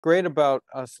great about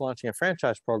us launching a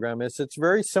franchise program is it's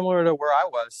very similar to where I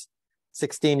was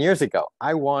 16 years ago.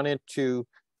 I wanted to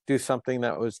do something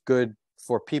that was good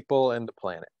for people and the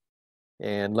planet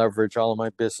and leverage all of my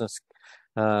business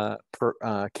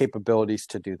capabilities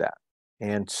to do that.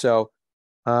 And so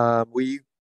we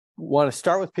want to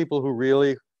start with people who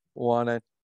really want to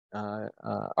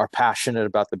are passionate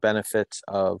about the benefits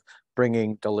of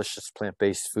bringing delicious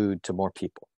plant-based food to more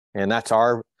people. And that's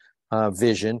our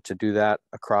vision, to do that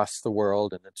across the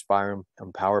world and inspire and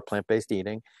empower plant-based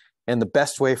eating. And the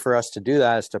best way for us to do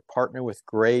that is to partner with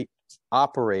great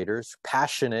operators,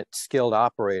 passionate, skilled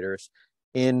operators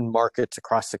in markets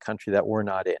across the country that we're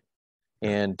not in.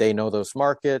 And they know those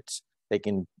markets. They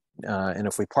can, and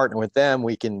if we partner with them,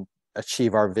 we can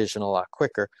achieve our vision a lot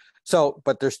quicker. So,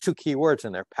 but there's two key words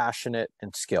in there: passionate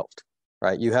and skilled,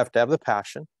 right? You have to have the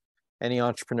passion. Any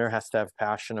entrepreneur has to have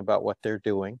passion about what they're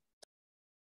doing.